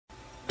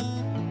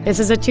This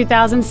is a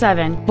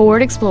 2007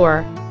 Ford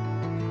Explorer.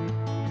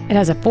 It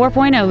has a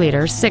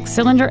 4.0-liter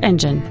six-cylinder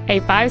engine, a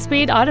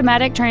 5-speed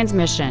automatic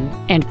transmission,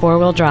 and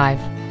four-wheel drive.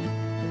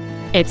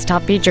 Its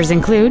top features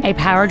include a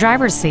power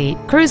driver's seat,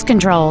 cruise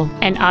control,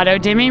 an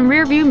auto-dimming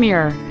rearview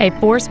mirror, a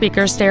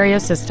 4-speaker stereo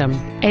system,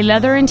 a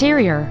leather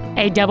interior,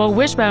 a double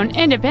wishbone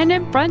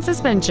independent front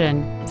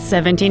suspension,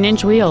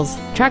 17-inch wheels,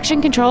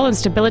 traction control and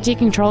stability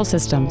control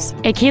systems,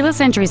 a keyless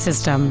entry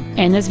system,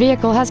 and this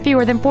vehicle has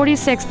fewer than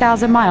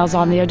 46,000 miles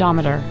on the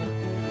odometer.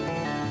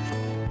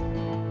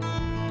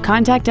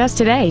 Contact us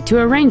today to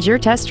arrange your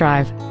test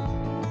drive.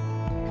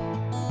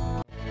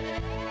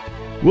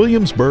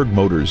 Williamsburg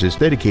Motors is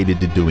dedicated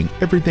to doing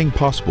everything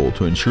possible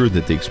to ensure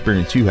that the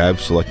experience you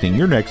have selecting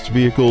your next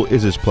vehicle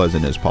is as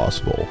pleasant as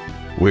possible.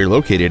 We're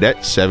located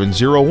at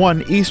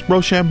 701 East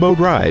Rochambeau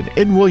Drive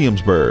in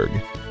Williamsburg.